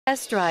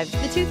Test drive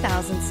the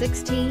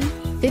 2016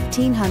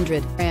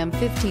 1500. Ram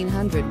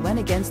 1500 went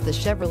against the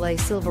Chevrolet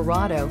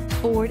Silverado,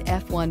 Ford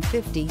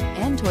F-150,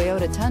 and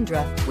Toyota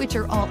Tundra, which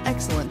are all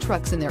excellent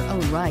trucks in their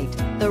own right.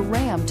 The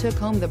Ram took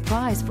home the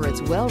prize for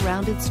its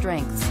well-rounded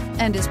strengths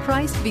and is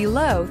priced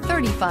below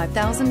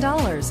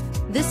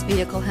 $35,000. This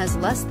vehicle has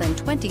less than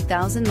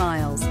 20,000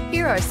 miles.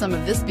 Here are some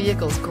of this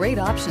vehicle's great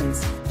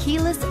options: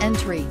 keyless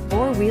entry,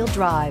 four-wheel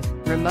drive,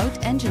 remote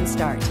engine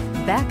start,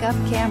 backup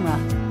camera,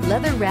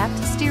 leather-wrapped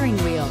steering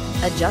wheel,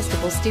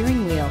 adjustable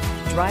steering wheel,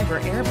 driver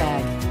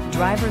airbag,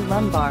 driver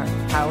lumbar,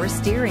 power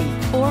steering,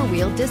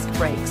 four-wheel disc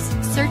brakes.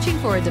 Searching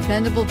for a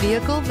dependable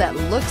vehicle that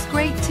looks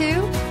great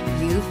too?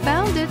 You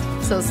found it,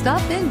 so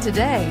stop in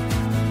today.